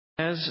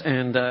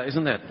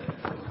Isn't that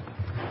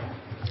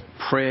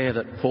prayer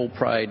that Paul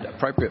prayed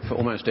appropriate for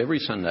almost every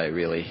Sunday,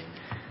 really?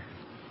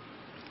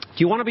 Do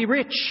you want to be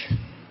rich?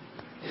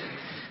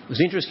 It was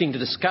interesting to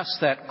discuss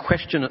that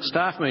question at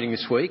staff meeting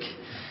this week.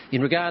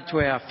 In regard to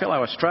our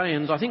fellow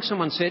Australians, I think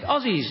someone said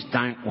Aussies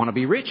don't want to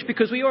be rich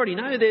because we already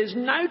know there's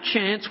no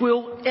chance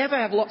we'll ever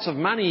have lots of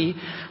money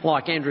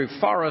like Andrew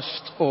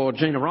Forrest or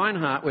Gina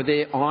Rinehart with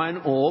their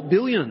iron ore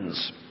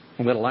billions,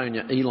 let alone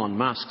your Elon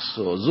Musks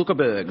or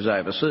Zuckerbergs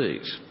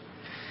overseas.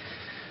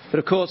 But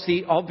of course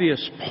the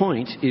obvious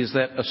point is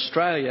that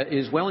Australia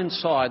is well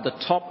inside the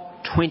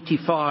top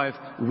 25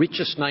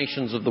 richest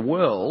nations of the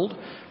world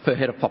per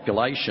head of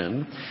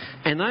population,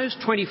 and those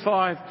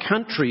 25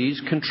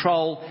 countries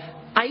control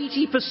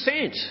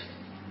 80%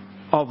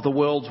 of the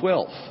world's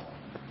wealth.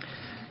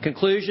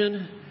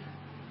 Conclusion: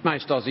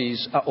 most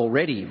Aussies are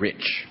already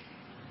rich.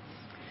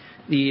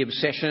 The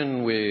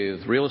obsession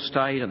with real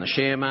estate and the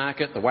share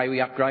market, the way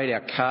we upgrade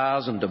our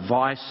cars and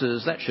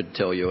devices, that should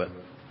tell you it.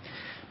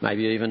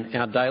 Maybe even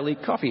our daily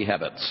coffee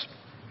habits.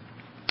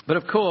 But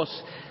of course,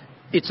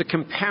 it's a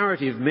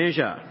comparative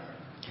measure.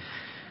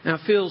 Now,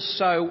 it feels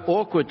so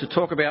awkward to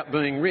talk about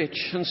being rich,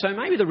 and so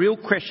maybe the real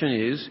question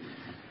is,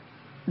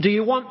 do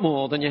you want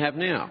more than you have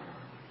now?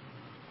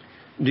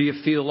 Do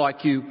you feel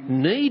like you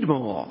need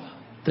more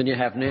than you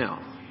have now?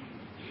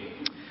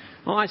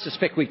 Well, I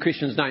suspect we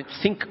Christians don't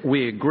think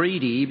we're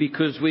greedy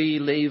because we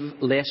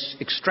live less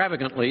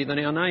extravagantly than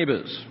our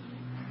neighbours.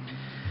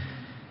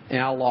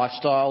 Our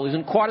lifestyle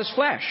isn't quite as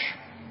flash.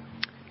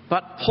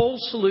 But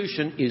Paul's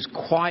solution is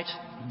quite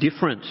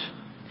different.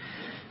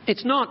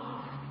 It's not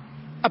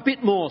a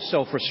bit more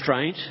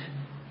self-restraint.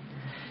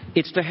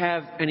 It's to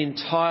have an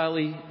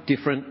entirely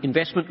different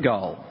investment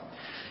goal.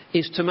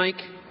 It's to make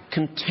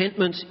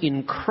contentment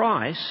in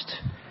Christ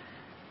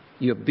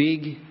your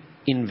big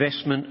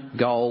investment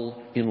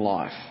goal in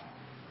life.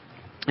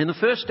 And the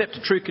first step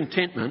to true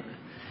contentment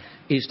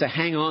is to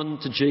hang on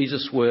to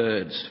Jesus'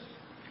 words.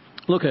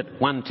 Look at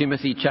 1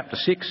 Timothy chapter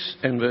 6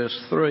 and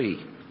verse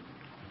 3.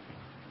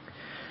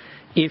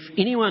 If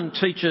anyone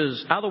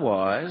teaches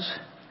otherwise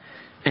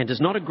and does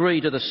not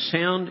agree to the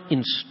sound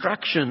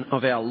instruction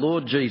of our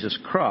Lord Jesus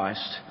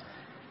Christ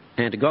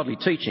and to godly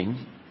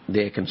teaching,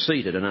 they're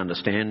conceited and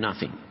understand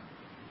nothing.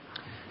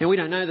 Now, we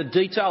don't know the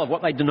detail of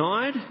what they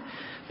denied,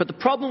 but the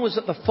problem was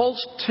that the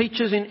false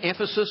teachers in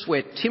Ephesus,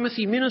 where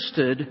Timothy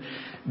ministered,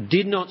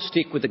 did not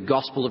stick with the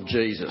gospel of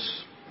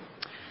Jesus.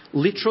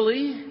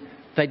 Literally,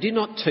 they did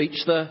not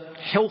teach the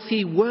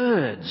healthy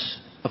words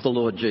of the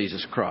Lord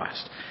Jesus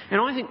Christ. And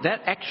I think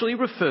that actually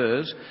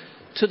refers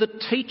to the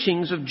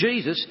teachings of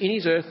Jesus in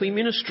his earthly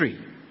ministry.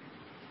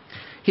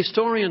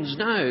 Historians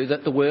know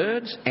that the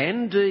words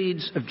and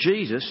deeds of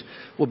Jesus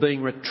were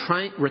being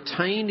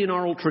retained in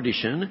oral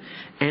tradition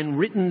and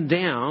written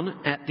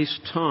down at this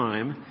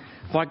time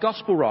by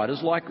gospel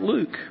writers like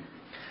Luke.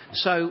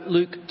 So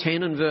Luke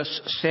 10 and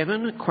verse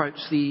 7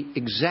 quotes the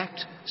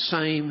exact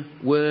same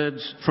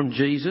words from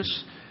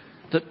Jesus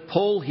that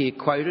Paul here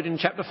quoted in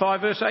chapter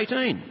 5 verse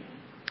 18.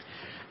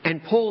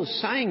 And Paul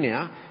is saying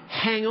now,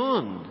 hang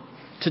on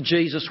to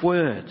Jesus'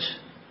 words.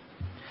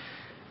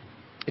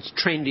 It's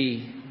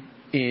trendy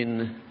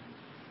in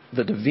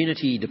the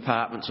divinity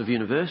departments of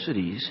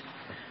universities,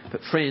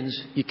 but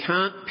friends, you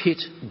can't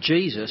pit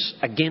Jesus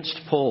against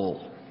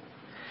Paul.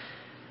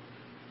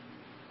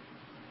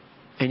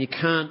 And you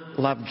can't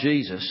love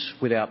Jesus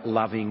without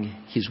loving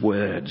his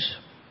words.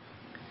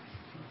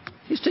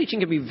 His teaching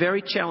can be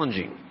very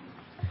challenging,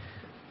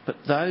 but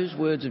those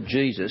words of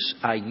Jesus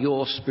are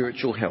your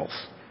spiritual health.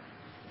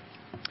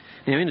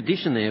 Now, in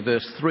addition there,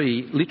 verse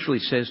 3 literally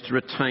says to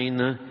retain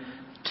the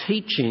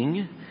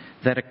teaching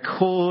that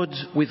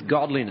accords with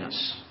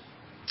godliness.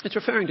 It's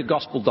referring to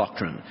gospel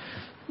doctrine,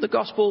 the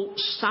gospel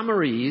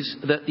summaries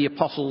that the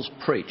apostles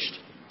preached.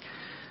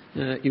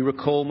 You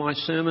recall my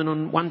sermon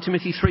on 1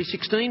 Timothy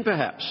 3:16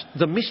 perhaps.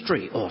 The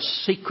mystery or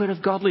secret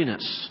of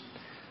godliness.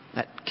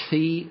 That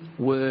key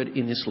word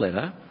in this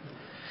letter.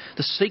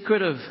 The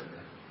secret of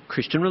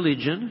Christian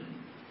religion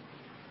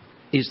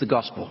is the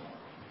gospel.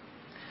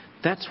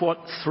 That's what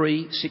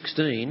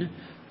 3:16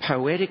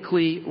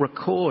 poetically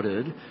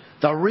recorded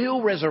the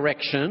real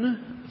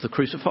resurrection of the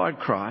crucified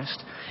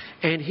Christ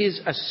and his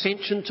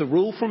ascension to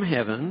rule from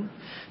heaven,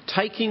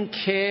 taking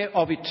care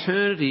of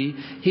eternity.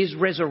 His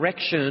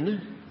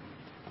resurrection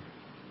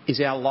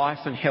is our life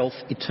and health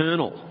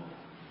eternal.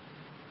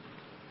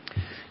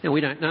 Now,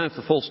 we don't know if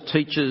the false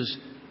teachers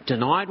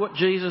denied what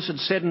Jesus had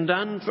said and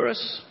done for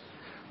us,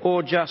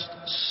 or just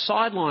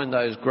sidelined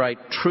those great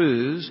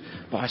truths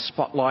by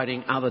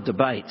spotlighting other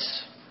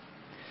debates.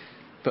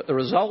 But the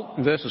result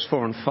in verses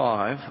 4 and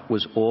 5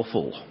 was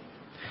awful.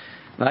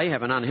 They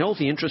have an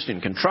unhealthy interest in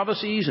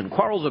controversies and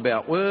quarrels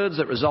about words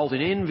that result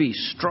in envy,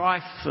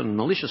 strife and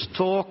malicious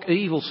talk,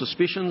 evil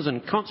suspicions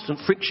and constant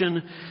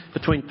friction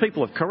between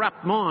people of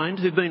corrupt mind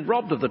who've been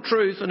robbed of the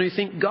truth and who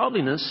think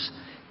godliness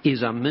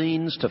is a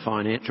means to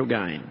financial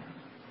gain.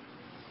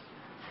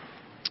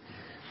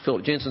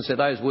 Philip Jensen said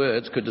those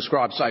words could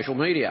describe social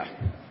media.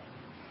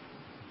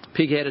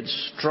 pig-headed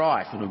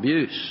strife and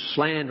abuse,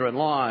 slander and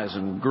lies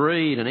and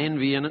greed and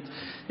envy, and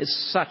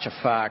it's such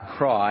a far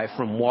cry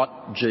from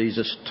what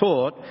Jesus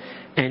taught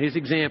and his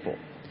example.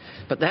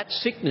 But that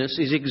sickness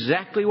is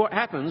exactly what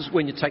happens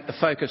when you take the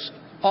focus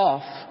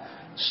off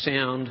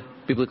sound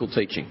biblical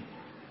teaching.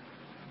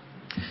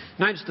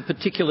 Notice the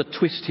particular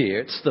twist here.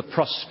 It's the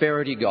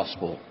prosperity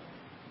gospel,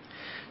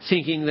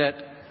 thinking that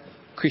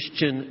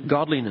Christian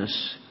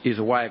godliness is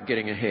a way of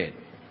getting ahead.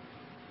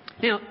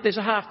 Now, there's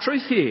a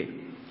half-truth here.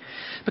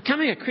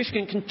 Becoming a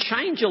Christian can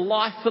change your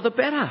life for the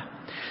better.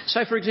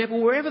 So, for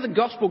example, wherever the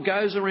gospel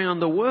goes around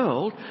the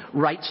world,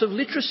 rates of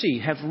literacy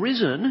have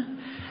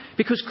risen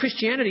because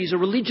Christianity is a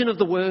religion of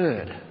the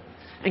word.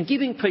 And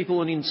giving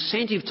people an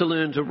incentive to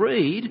learn to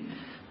read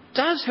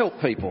does help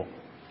people.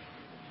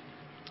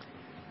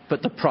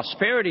 But the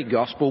prosperity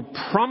gospel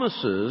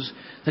promises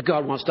that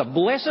God wants to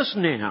bless us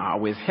now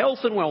with health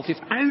and wealth if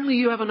only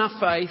you have enough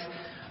faith.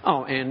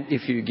 Oh, and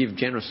if you give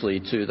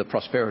generously to the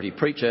prosperity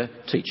preacher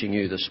teaching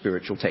you the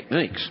spiritual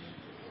techniques.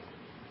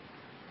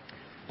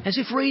 As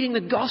if reading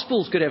the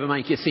Gospels could ever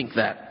make you think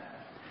that.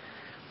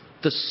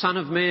 The Son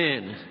of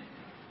Man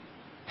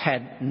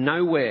had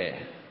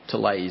nowhere to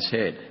lay his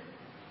head.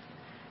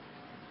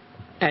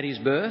 At his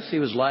birth, he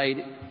was laid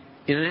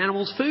in an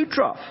animal's food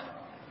trough.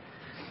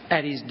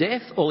 At his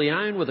death, all he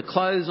owned were the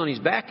clothes on his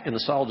back, and the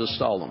soldiers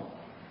stole them.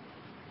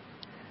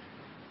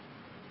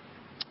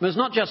 But it's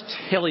not just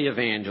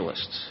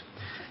televangelists.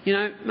 You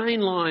know,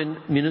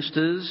 mainline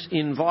ministers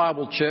in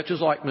viable churches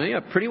like me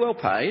are pretty well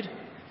paid.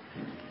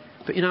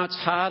 But, you know, it's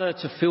harder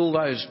to fill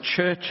those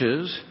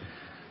churches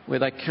where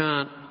they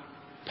can't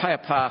pay a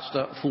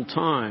pastor full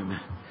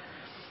time,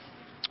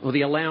 or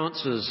the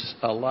allowances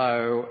are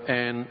low,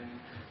 and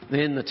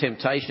then the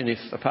temptation, if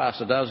a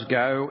pastor does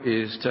go,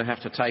 is to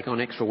have to take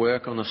on extra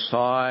work on the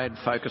side,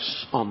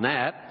 focus on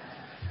that,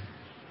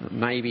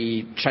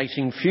 maybe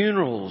chasing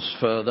funerals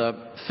for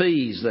the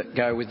fees that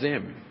go with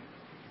them.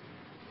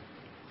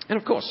 And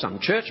of course, some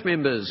church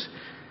members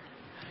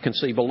can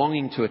see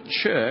belonging to a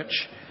church,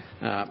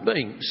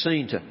 being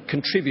seen to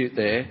contribute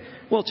there,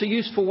 well, it's a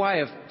useful way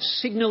of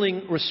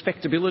signalling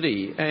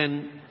respectability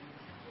and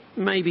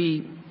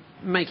maybe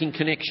making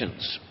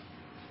connections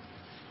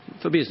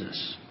for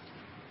business.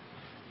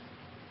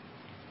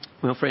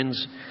 Well,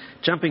 friends,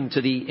 jumping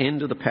to the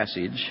end of the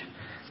passage,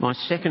 my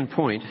second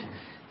point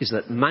is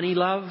that money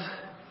love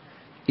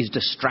is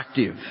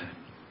destructive.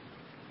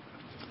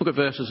 Look at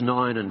verses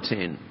 9 and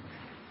 10.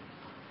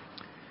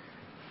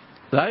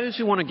 Those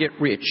who want to get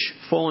rich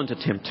fall into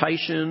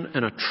temptation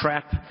and a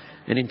trap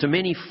and into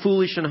many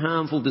foolish and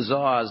harmful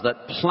desires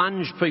that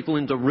plunge people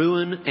into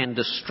ruin and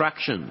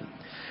destruction.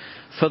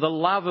 For the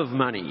love of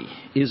money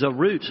is a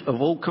root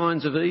of all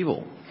kinds of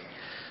evil.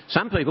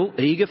 Some people,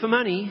 eager for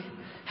money,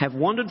 have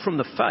wandered from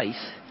the faith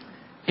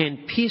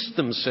and pierced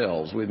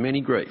themselves with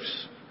many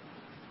griefs.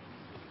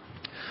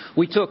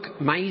 We took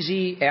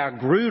Maisie, our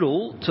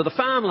Groodle, to the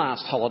farm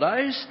last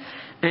holidays,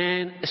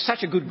 and such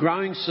a good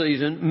growing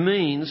season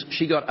means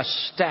she got a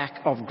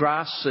stack of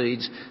grass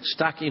seeds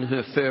stuck in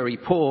her furry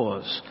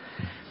paws.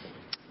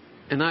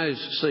 And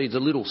those seeds are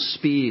little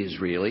spears,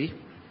 really.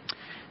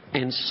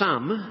 And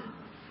some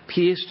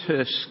pierced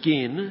her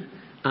skin,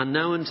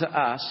 unknown to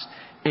us,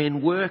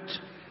 and worked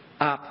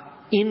up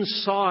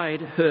inside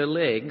her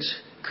legs,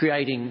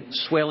 creating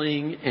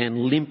swelling and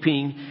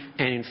limping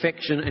and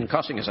infection and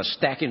costing us a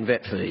stack in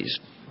vet fees.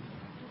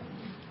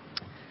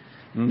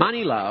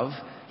 Money love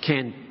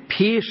can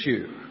pierce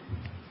you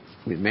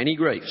with many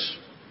griefs.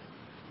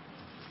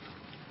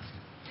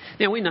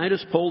 Now, we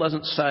notice Paul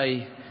doesn't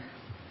say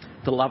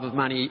the love of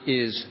money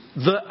is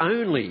the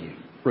only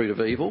root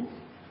of evil.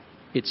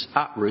 It's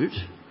a root.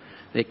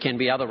 There can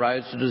be other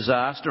roads to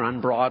disaster,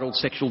 unbridled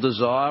sexual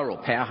desire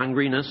or power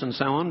hungriness and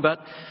so on, but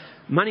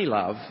money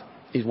love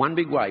is one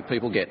big way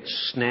people get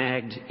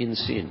snagged in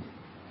sin.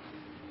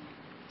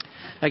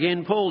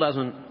 Again, Paul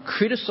doesn't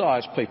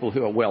criticise people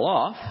who are well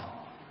off.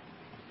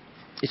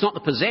 It's not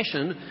the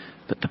possession,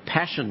 but the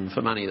passion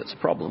for money that's a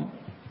problem.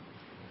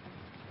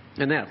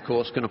 And that, of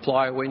course, can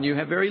apply when you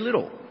have very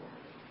little.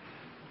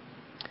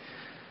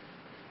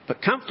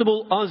 But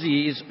comfortable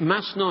Aussies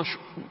must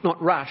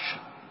not rush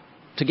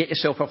to get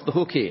yourself off the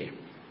hook here.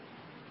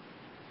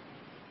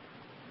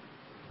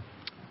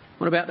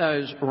 What about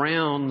those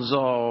rounds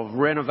of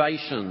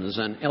renovations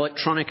and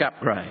electronic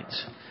upgrades?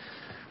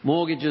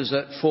 Mortgages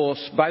that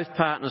force both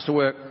partners to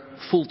work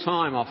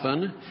full-time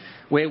often,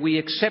 where we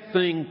accept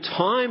being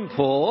time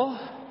poor,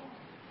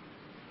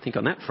 think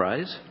on that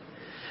phrase,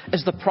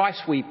 as the price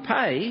we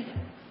pay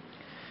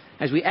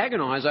as we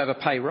agonise over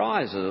pay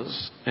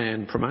rises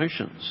and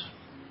promotions.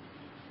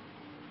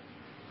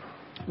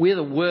 We're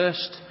the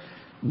worst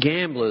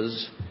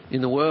gamblers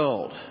in the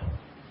world.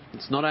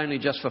 It's not only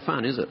just for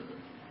fun, is it?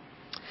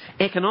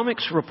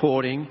 Economics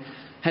reporting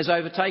has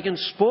overtaken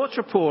sports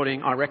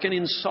reporting, I reckon,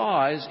 in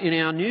size in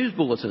our news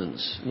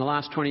bulletins in the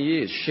last 20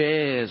 years.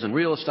 Shares and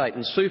real estate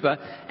and super.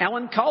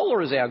 Alan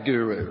Kohler is our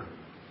guru.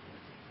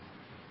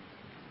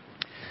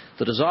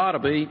 The desire to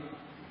be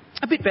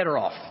a bit better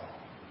off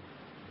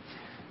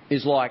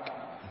is like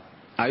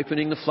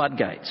opening the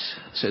floodgates,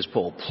 says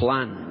Paul.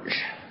 Plunge.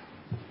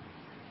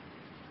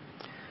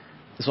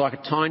 It's like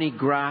a tiny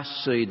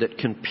grass seed that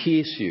can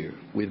pierce you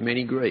with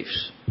many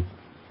griefs.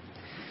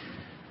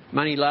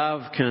 Money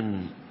love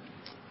can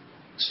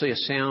see a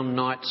sound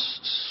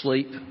night's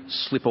sleep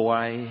slip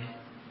away,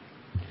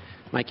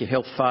 make your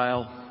health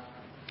fail.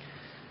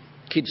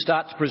 Kids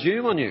start to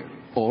presume on you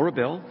or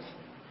rebel.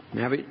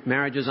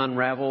 Marriages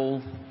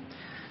unravel.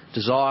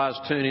 Desires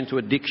turn into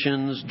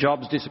addictions.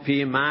 Jobs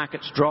disappear.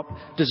 Markets drop.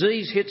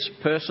 Disease hits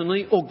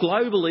personally or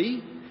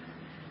globally.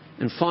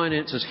 And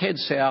finances head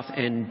south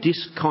and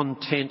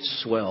discontent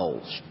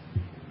swells.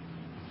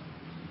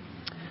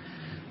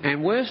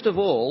 And worst of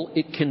all,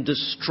 it can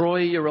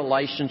destroy your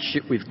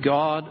relationship with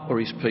God or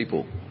His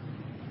people.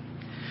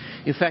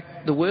 In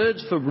fact, the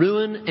words for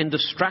ruin and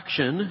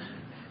destruction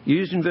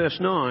used in verse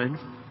 9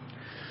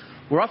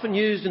 were often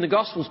used in the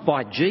Gospels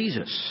by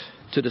Jesus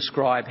to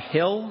describe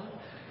hell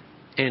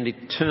and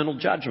eternal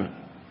judgment.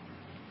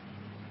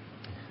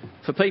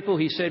 For people,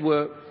 He said,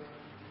 were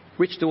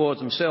rich towards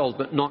themselves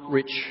but not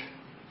rich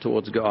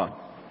towards God,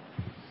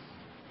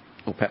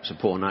 or perhaps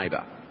a poor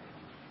neighbour.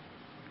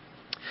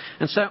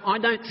 And so I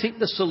don't think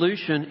the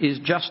solution is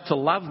just to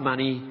love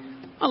money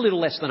a little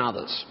less than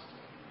others.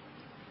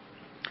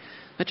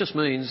 That just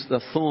means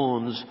the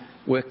thorns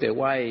work their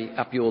way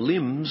up your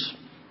limbs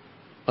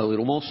a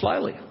little more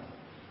slowly.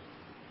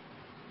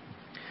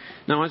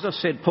 Now, as I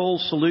said,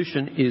 Paul's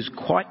solution is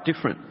quite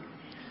different,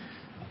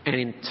 an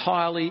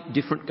entirely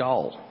different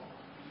goal.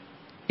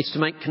 It's to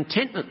make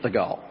contentment the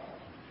goal.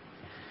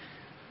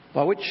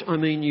 By which I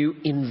mean you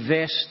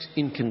invest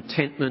in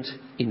contentment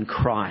in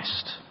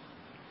Christ.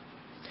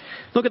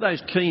 Look at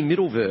those key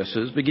middle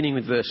verses, beginning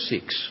with verse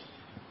 6.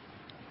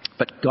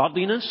 But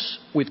godliness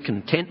with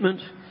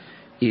contentment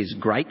is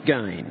great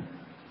gain.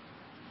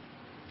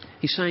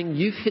 He's saying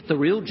you've hit the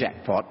real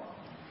jackpot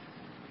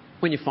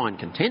when you find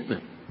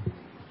contentment.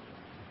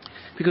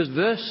 Because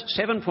verse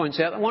 7 points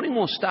out that wanting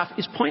more stuff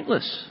is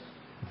pointless.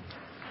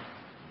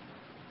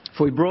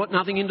 For we brought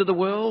nothing into the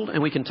world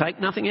and we can take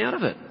nothing out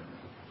of it.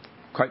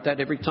 Quote that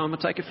every time I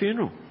take a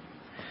funeral.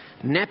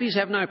 Nappies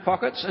have no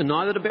pockets and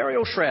neither do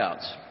burial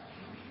shrouds.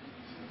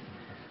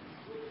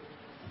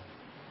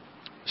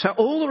 So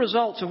all the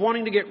results of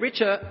wanting to get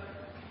richer,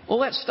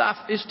 all that stuff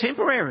is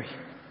temporary.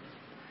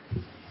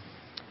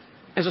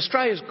 As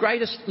Australia's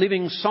greatest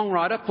living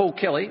songwriter, Paul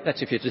Kelly,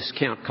 that's if you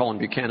discount Colin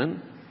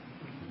Buchanan,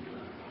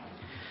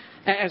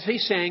 as he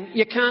sang,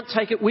 you can't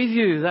take it with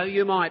you, though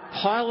you might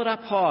pile it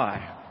up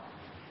high.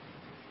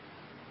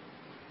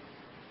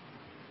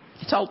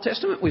 It's Old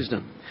Testament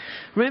wisdom.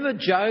 Remember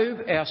Job,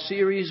 our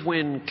series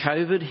when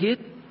COVID hit?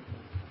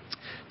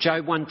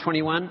 Job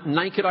 1:21,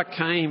 naked I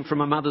came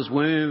from a mother's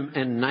womb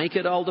and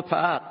naked I'll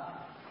depart.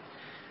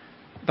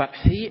 But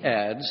he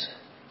adds,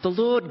 the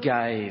Lord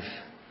gave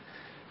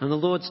and the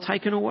Lord's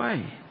taken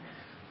away.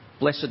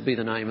 Blessed be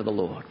the name of the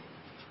Lord.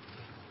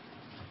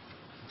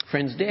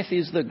 Friends, death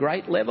is the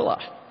great leveller.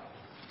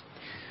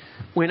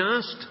 When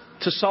asked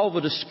to solve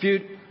a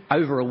dispute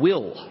over a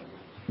will,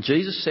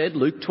 Jesus said,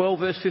 Luke 12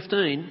 verse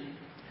 15,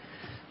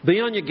 be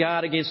on your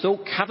guard against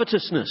all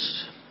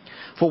covetousness,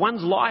 for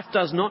one's life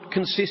does not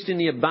consist in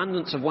the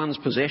abundance of one's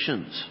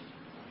possessions.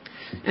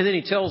 And then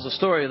he tells the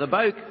story of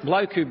the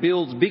bloke who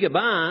builds bigger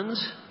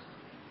barns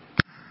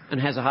and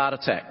has a heart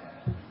attack.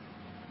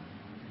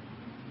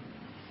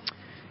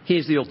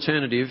 Here's the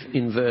alternative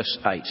in verse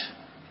 8.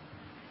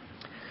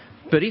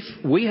 But if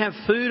we have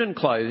food and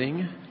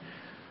clothing,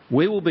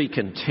 we will be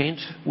content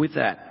with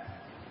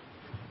that.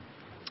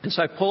 And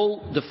so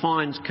Paul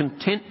defines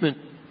contentment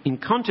in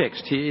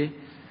context here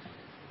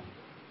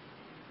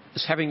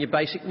as having your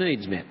basic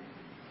needs met.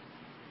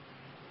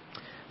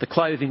 The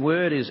clothing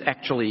word is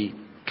actually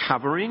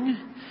covering,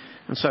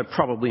 and so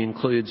probably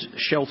includes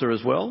shelter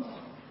as well.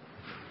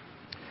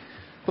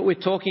 But we're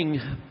talking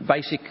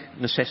basic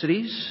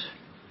necessities,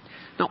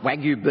 not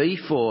Wagyu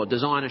beef or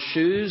designer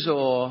shoes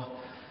or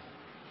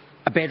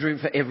a bedroom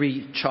for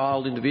every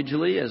child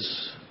individually,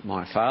 as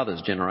my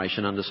father's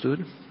generation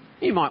understood.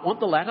 You might want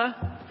the latter.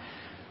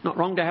 Not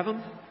wrong to have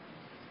them.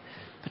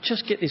 But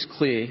just get this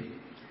clear.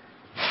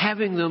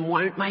 Having them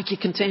won't make you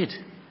content.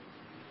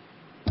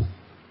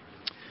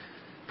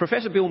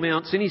 Professor Bill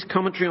Mounce, in his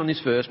commentary on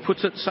this verse,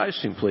 puts it so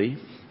simply.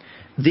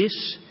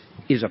 This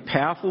is a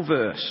powerful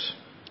verse,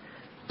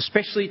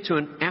 especially to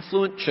an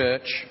affluent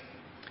church,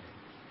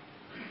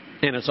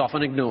 and it's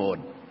often ignored.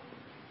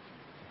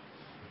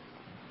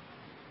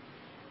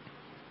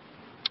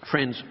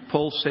 Friends,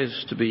 Paul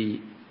says to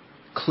be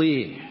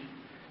clear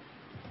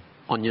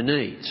on your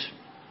needs,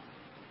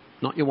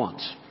 not your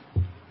wants.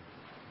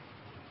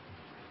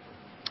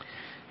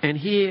 And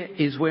here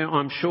is where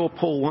I'm sure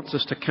Paul wants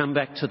us to come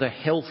back to the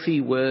healthy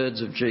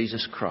words of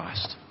Jesus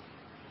Christ.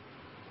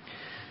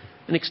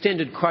 An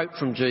extended quote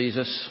from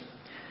Jesus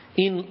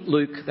in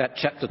Luke, that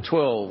chapter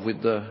 12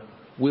 with the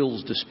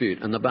wills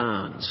dispute and the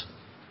barns.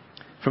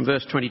 From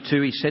verse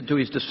 22, he said to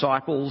his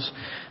disciples,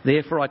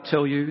 therefore I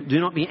tell you, do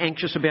not be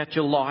anxious about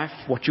your life,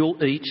 what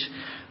you'll eat,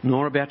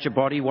 nor about your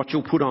body, what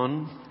you'll put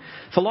on.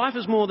 For life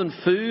is more than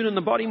food and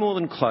the body more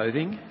than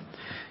clothing.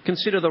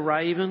 Consider the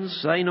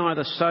ravens. They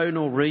neither sow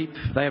nor reap.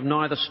 They have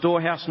neither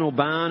storehouse nor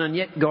barn, and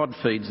yet God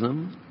feeds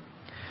them.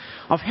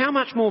 Of how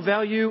much more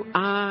value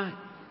are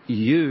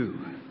you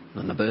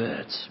than the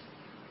birds?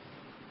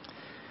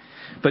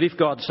 But if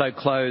God so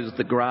clothes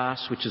the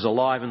grass which is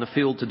alive in the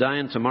field today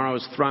and tomorrow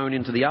is thrown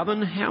into the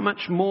oven, how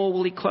much more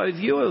will he clothe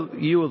you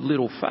of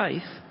little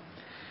faith?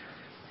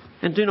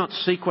 And do not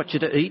seek what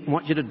you're to eat and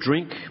what you're to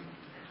drink,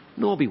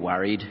 nor be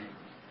worried.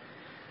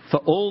 For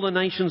all the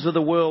nations of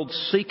the world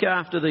seek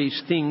after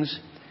these things,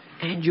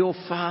 and your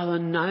Father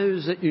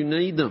knows that you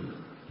need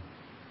them.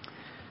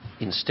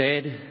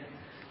 Instead,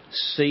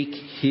 seek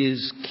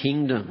his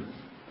kingdom,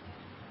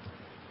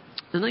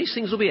 and these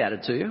things will be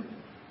added to you.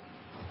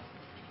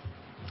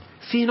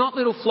 Fear not,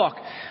 little flock,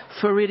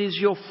 for it is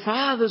your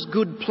Father's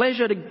good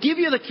pleasure to give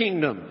you the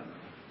kingdom.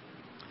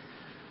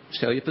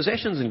 Sell your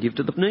possessions and give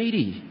to the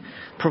needy.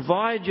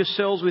 Provide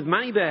yourselves with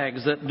money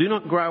bags that do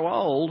not grow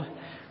old,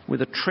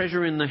 with a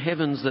treasure in the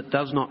heavens that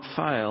does not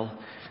fail,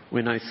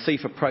 where no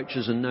thief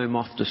approaches and no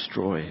moth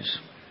destroys.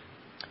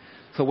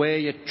 For where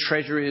your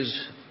treasure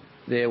is,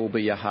 there will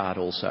be your heart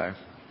also.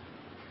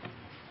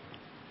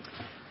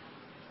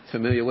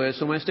 Familiar words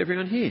to almost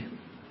everyone here.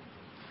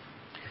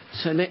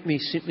 So let me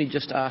simply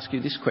just ask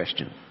you this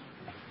question.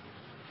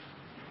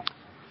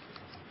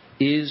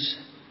 Is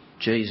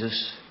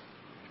Jesus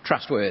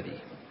trustworthy?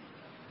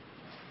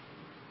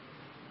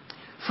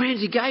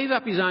 Friends, he gave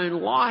up his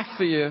own life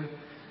for you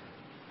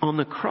on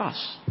the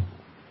cross,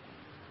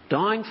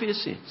 dying for your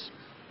sins.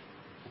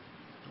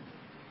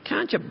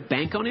 Can't you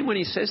bank on him when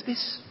he says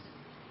this?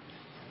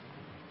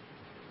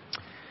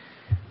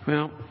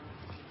 Well,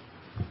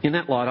 in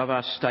that light, I've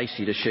asked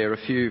Stacey to share a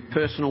few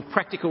personal,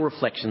 practical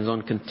reflections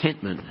on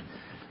contentment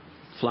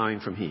flowing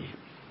from here.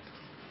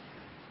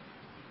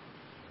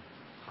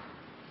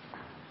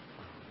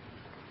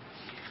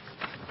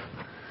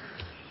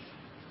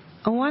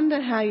 I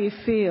wonder how you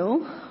feel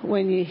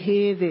when you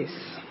hear this.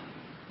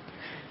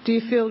 Do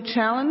you feel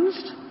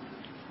challenged,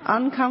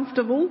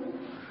 uncomfortable,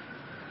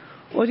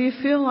 or do you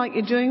feel like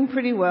you're doing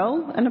pretty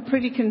well and are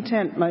pretty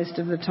content most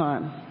of the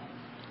time?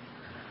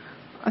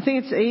 I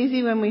think it's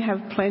easy when we have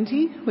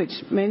plenty, which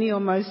many or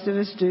most of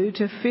us do,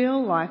 to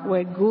feel like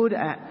we're good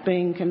at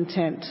being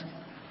content.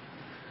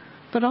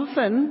 But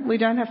often we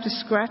don't have to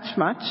scratch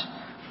much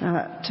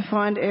to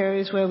find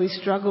areas where we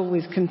struggle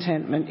with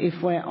contentment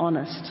if we're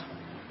honest.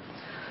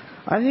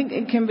 I think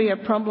it can be a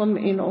problem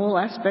in all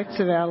aspects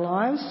of our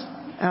lives,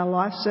 our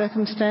life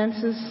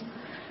circumstances,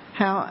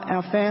 how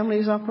our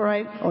families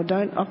operate or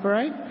don't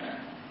operate,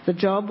 the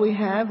job we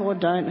have or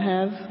don't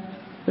have,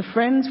 the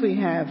friends we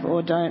have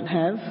or don't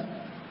have,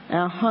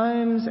 our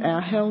homes,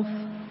 our health,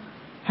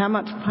 how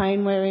much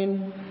pain we're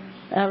in,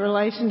 our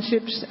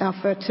relationships, our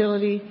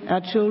fertility,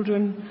 our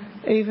children,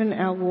 even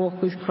our walk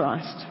with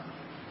Christ.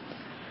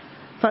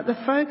 But the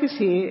focus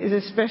here is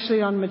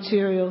especially on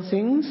material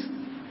things,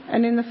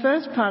 and in the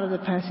first part of the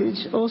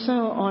passage, also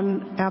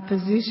on our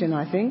position,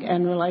 I think,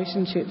 and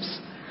relationships.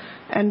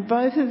 And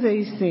both of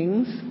these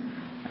things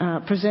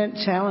present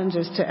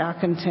challenges to our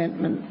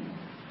contentment.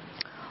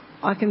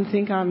 I can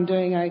think I'm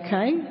doing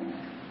okay,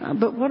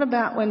 but what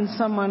about when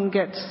someone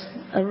gets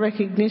a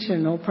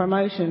recognition or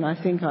promotion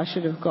I think I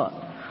should have got,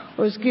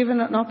 or is given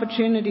an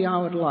opportunity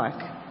I would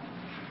like?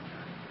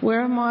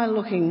 Where am I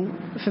looking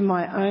for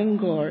my own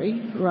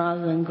glory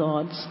rather than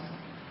God's?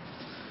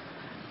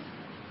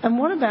 And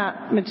what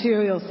about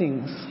material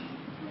things?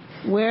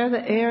 Where are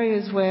the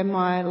areas where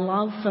my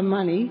love for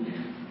money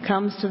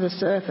comes to the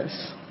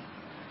surface?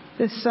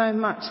 There's so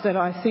much that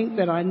I think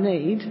that I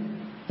need,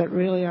 but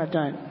really I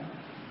don't.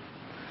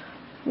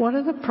 What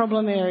are the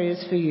problem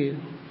areas for you?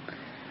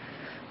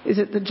 Is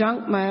it the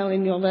junk mail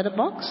in your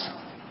letterbox?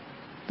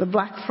 The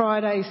Black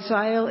Friday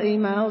sale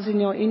emails in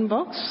your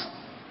inbox?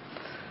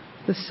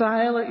 The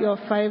sale at your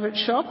favourite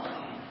shop?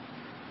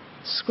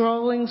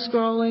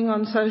 Scrolling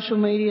on social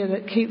media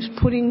that keeps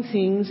putting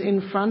things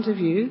in front of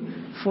you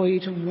for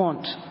you to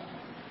want?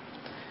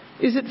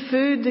 Is it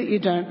food that you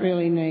don't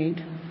really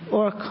need,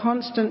 or a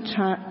constant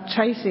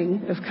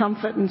chasing of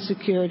comfort and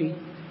security?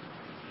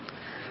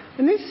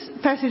 And this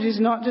passage is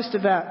not just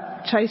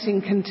about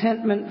chasing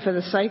contentment for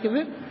the sake of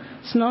it.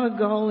 It's not a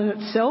goal in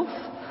itself.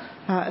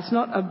 It's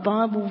not a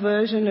Bible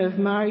version of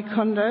Marie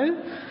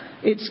Kondo.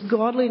 It's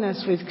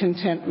godliness with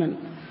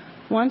contentment.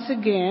 Once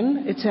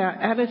again, it's our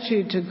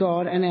attitude to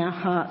God and our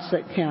hearts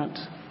that count.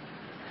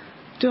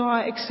 Do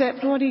I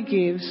accept what he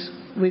gives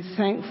with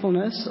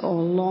thankfulness or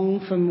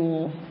long for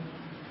more?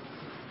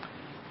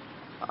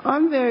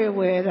 I'm very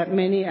aware that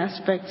many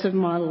aspects of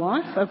my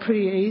life are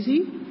pretty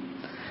easy,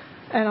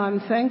 and I'm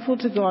thankful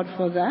to God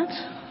for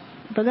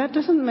that, but that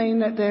doesn't mean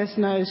that there's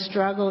no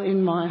struggle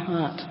in my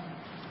heart.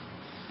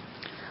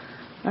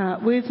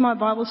 With my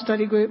Bible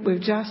study group,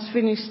 we've just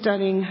finished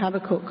studying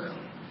Habakkuk.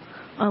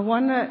 I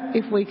wonder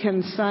if we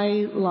can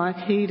say like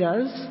he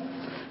does,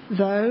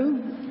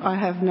 though I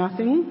have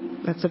nothing,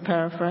 that's a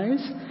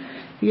paraphrase,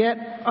 yet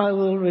I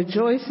will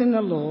rejoice in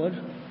the Lord.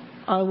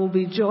 I will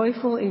be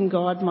joyful in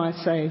God my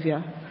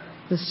Saviour.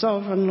 The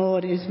sovereign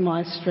Lord is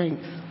my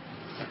strength.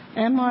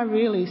 Am I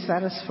really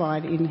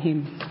satisfied in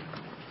him?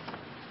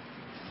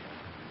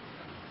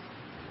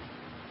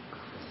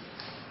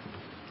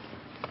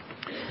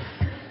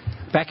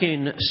 Back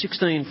in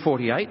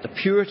 1648, the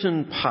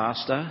Puritan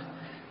pastor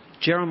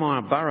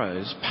Jeremiah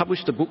Burroughs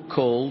published a book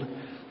called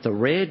The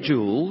Rare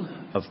Jewel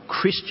of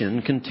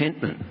Christian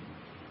Contentment.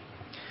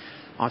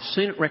 I've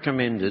seen it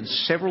recommended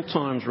several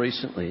times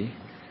recently,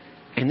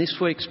 and this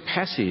week's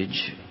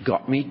passage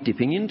got me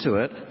dipping into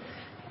it,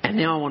 and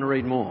now I want to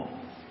read more.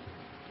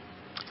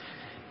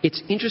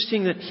 It's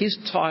interesting that his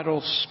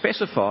title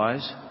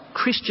specifies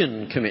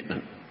Christian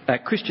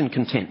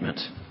contentment.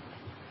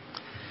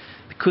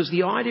 Because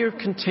the idea of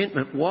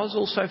contentment was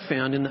also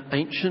found in the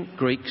ancient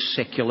Greek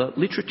secular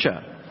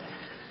literature.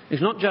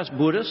 It's not just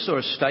Buddhists, or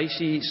as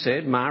Stacey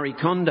said, Marie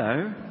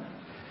Kondo,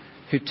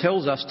 who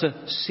tells us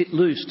to sit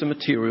loose to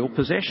material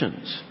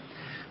possessions.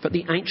 But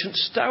the ancient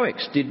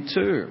Stoics did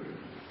too.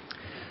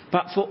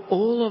 But for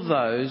all of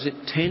those,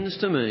 it tends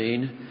to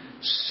mean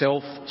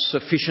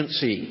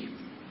self-sufficiency.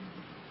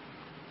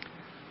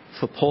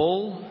 For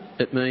Paul,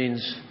 it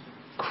means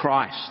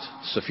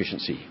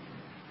Christ-sufficiency.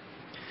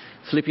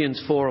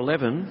 Philippians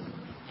 4:11,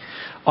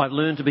 I've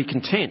learned to be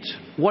content,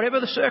 whatever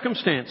the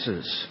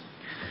circumstances.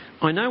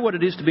 I know what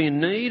it is to be in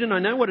need, and I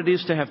know what it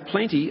is to have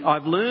plenty.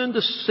 I've learned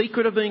the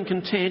secret of being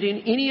content in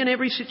any and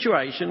every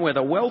situation,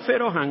 whether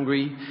well-fed or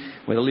hungry,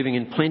 whether living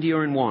in plenty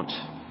or in want.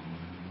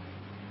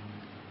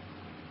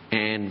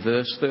 And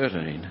verse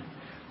 13,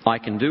 I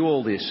can do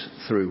all this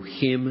through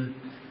him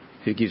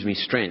who gives me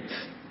strength.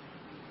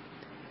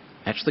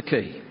 That's the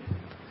key.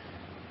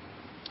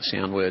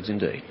 Sound words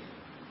indeed.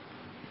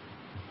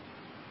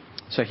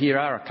 So here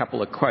are a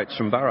couple of quotes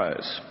from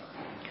Burroughs.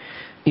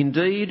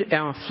 Indeed,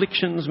 our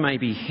afflictions may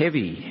be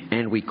heavy,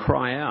 and we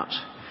cry out,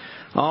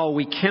 oh,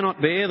 we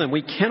cannot bear them,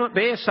 we cannot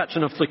bear such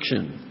an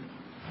affliction.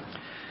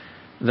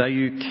 Though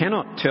you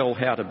cannot tell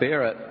how to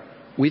bear it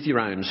with your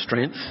own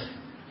strength,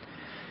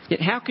 yet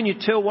how can you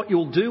tell what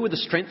you'll do with the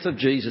strength of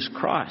Jesus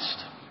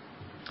Christ?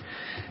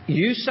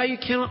 You say you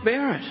cannot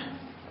bear it.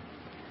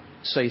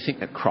 So you think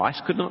that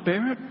Christ could not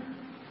bear it?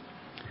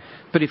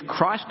 But if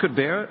Christ could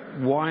bear it,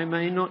 why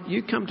may not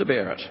you come to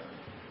bear it?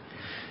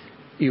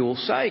 You will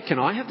say, can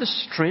I have the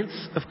strength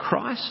of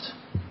Christ?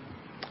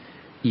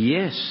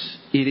 Yes,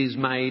 it is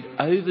made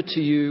over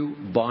to you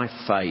by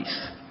faith.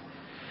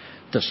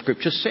 The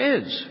Scripture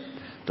says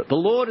that the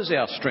Lord is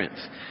our strength.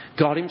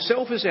 God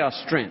himself is our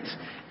strength.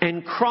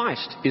 And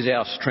Christ is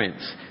our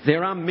strength.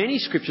 There are many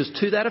Scriptures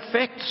to that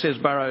effect, says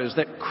Burroughs,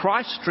 that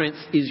Christ's strength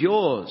is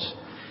yours,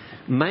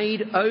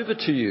 made over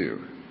to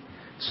you,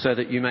 so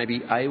that you may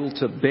be able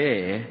to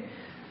bear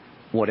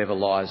whatever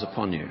lies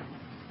upon you.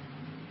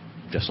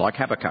 Just like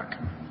Habakkuk.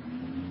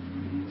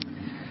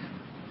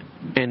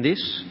 And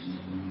this,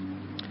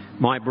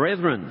 my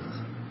brethren,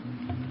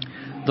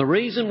 the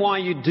reason why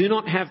you do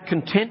not have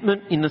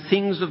contentment in the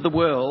things of the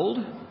world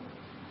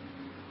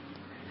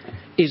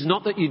is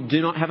not that you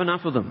do not have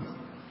enough of them.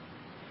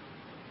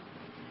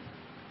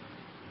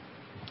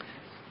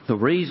 The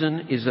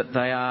reason is that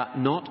they are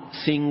not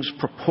things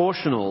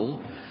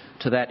proportional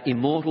to that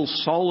immortal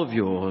soul of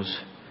yours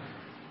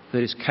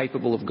that is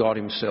capable of God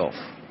himself.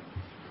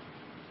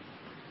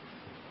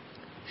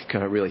 You've got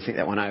to really think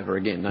that one over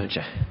again, don't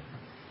you?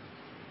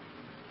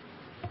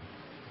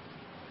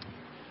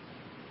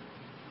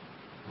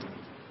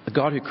 The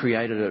God who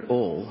created it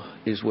all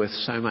is worth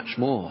so much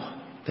more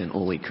than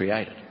all he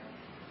created.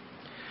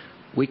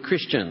 We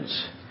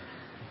Christians,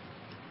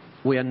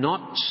 we are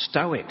not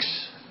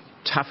Stoics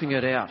toughing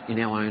it out in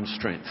our own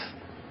strength,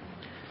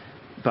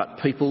 but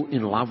people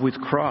in love with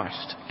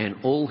Christ and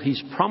all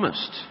he's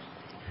promised,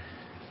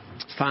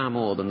 far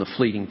more than the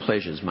fleeting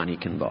pleasures money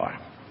can buy.